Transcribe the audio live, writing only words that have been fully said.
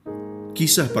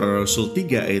Kisah Para Rasul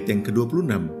 3 ayat yang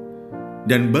ke-26.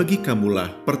 Dan bagi kamulah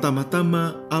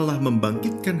pertama-tama Allah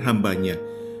membangkitkan hamba-Nya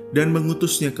dan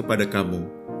mengutus-Nya kepada kamu,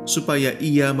 supaya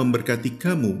Ia memberkati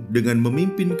kamu dengan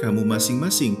memimpin kamu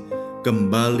masing-masing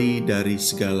kembali dari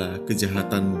segala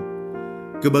kejahatanmu.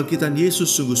 Kebangkitan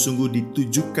Yesus sungguh-sungguh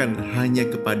ditujukan hanya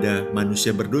kepada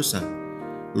manusia berdosa.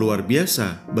 Luar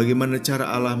biasa bagaimana cara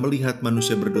Allah melihat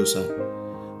manusia berdosa.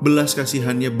 Belas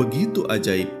kasihan-Nya begitu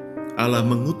ajaib. Allah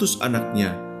mengutus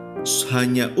anak-Nya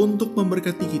hanya untuk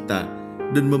memberkati kita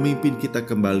dan memimpin kita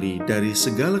kembali dari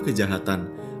segala kejahatan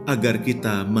agar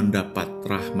kita mendapat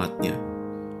rahmat-Nya.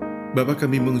 Bapa,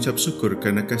 kami mengucap syukur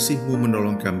karena kasih-Mu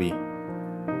menolong kami.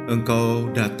 Engkau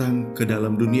datang ke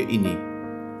dalam dunia ini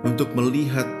untuk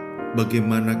melihat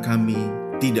bagaimana kami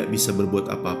tidak bisa berbuat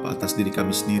apa-apa atas diri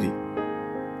kami sendiri.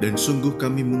 Dan sungguh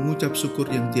kami mengucap syukur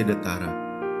yang tiada tara.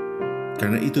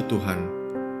 Karena itu Tuhan,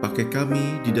 pakai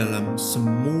kami di dalam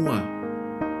semua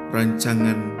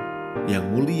rancangan yang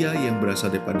mulia yang berasal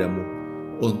daripada-Mu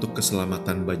untuk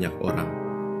keselamatan banyak orang.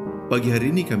 Pagi hari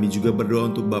ini kami juga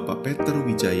berdoa untuk Bapak Peter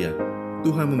Wijaya.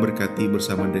 Tuhan memberkati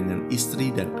bersama dengan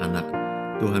istri dan anak.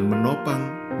 Tuhan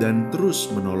menopang dan terus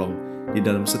menolong di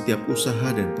dalam setiap usaha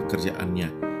dan pekerjaannya.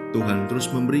 Tuhan terus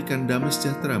memberikan damai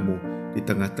sejahtera-Mu di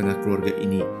tengah-tengah keluarga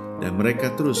ini, dan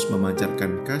mereka terus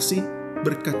memancarkan kasih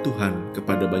berkat Tuhan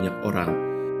kepada banyak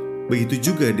orang.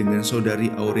 Begitu juga dengan saudari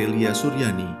Aurelia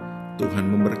Suryani. Tuhan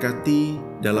memberkati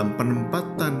dalam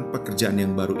penempatan pekerjaan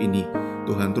yang baru ini.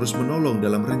 Tuhan terus menolong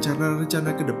dalam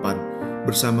rencana-rencana ke depan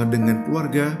bersama dengan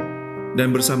keluarga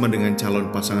dan bersama dengan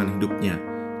calon pasangan hidupnya.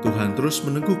 Tuhan terus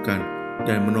meneguhkan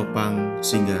dan menopang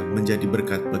sehingga menjadi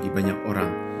berkat bagi banyak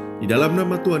orang. Di dalam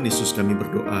nama Tuhan Yesus kami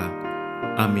berdoa.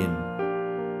 Amin.